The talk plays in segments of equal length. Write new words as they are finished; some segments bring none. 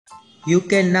You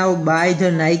can now buy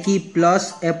the Nike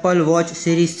Plus Apple Watch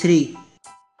Series 3.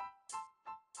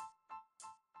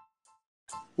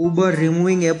 Uber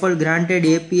removing Apple granted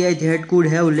API that could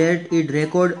have let it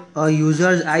record a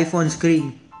user's iPhone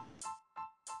screen.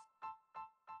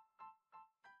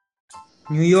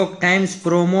 New York Times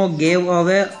promo gave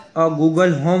away a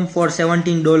Google Home for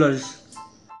 $17.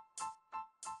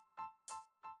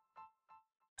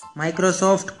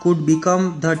 Microsoft could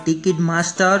become the ticket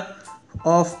master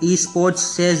of esports,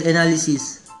 says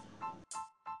analysis.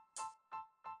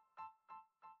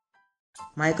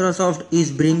 Microsoft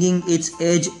is bringing its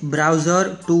Edge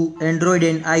browser to Android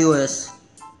and iOS.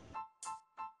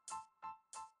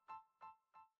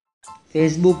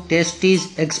 Facebook test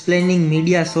is explaining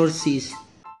media sources.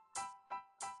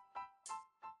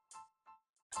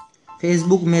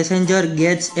 Facebook Messenger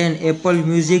gets an Apple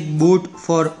Music boot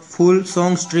for full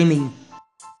song streaming.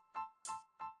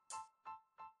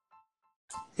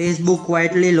 Facebook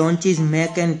quietly launches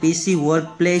Mac and PC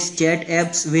workplace chat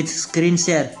apps with screen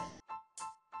share.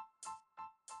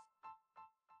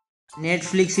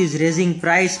 Netflix is raising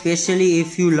price especially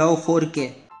if you love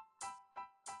 4K.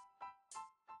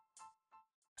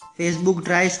 Facebook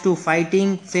tries to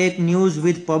fighting fake news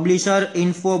with publisher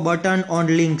info button on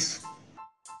links.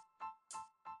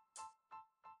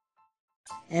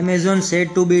 Amazon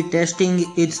said to be testing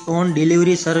its own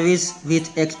delivery service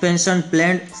with expansion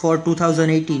planned for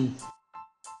 2018.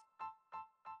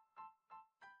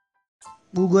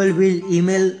 Google will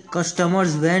email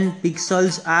customers when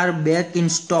Pixels are back in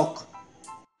stock.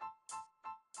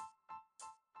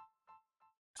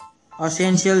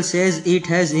 Essential says it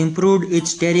has improved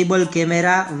its terrible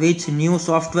camera with new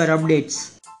software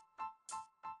updates.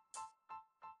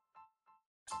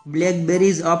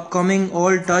 BlackBerry's upcoming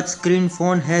all-touchscreen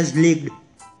phone has leaked.